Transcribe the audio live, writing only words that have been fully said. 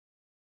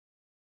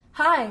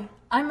Hi,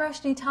 I'm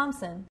Roshni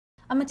Thompson.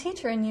 I'm a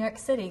teacher in New York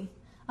City.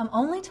 I'm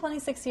only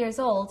 26 years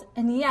old,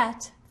 and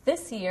yet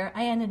this year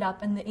I ended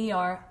up in the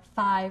ER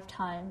 5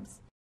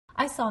 times.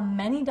 I saw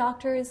many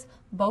doctors,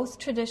 both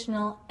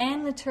traditional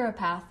and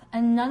naturopath,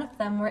 and none of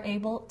them were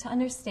able to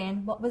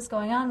understand what was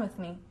going on with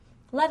me,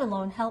 let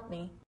alone help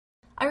me.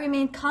 I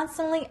remained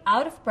constantly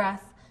out of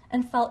breath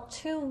and felt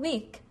too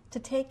weak to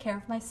take care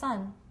of my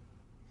son.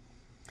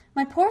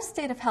 My poor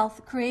state of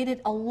health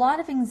created a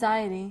lot of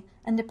anxiety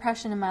and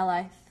depression in my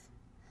life,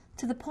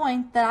 to the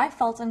point that I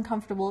felt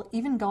uncomfortable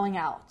even going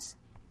out.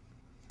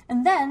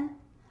 And then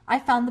I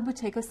found the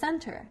Buteyko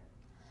Center.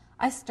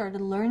 I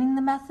started learning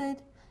the method,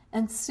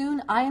 and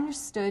soon I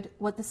understood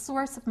what the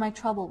source of my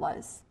trouble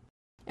was.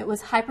 It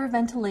was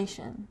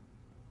hyperventilation.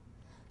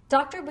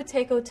 Dr.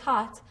 Buteyko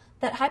taught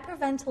that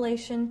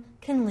hyperventilation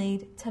can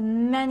lead to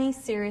many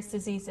serious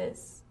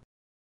diseases.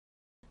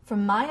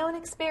 From my own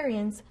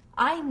experience,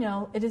 I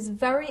know it is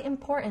very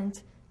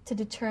important to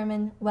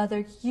determine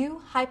whether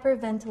you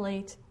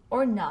hyperventilate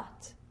or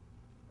not.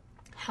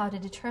 How to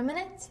determine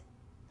it?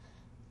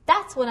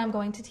 That's what I'm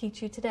going to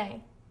teach you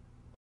today.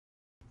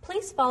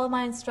 Please follow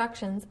my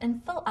instructions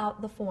and fill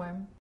out the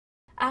form.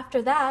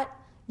 After that,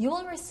 you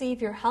will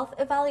receive your health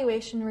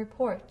evaluation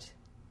report.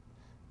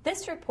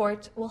 This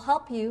report will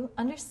help you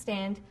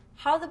understand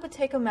how the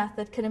Buteyko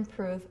method can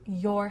improve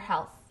your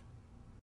health.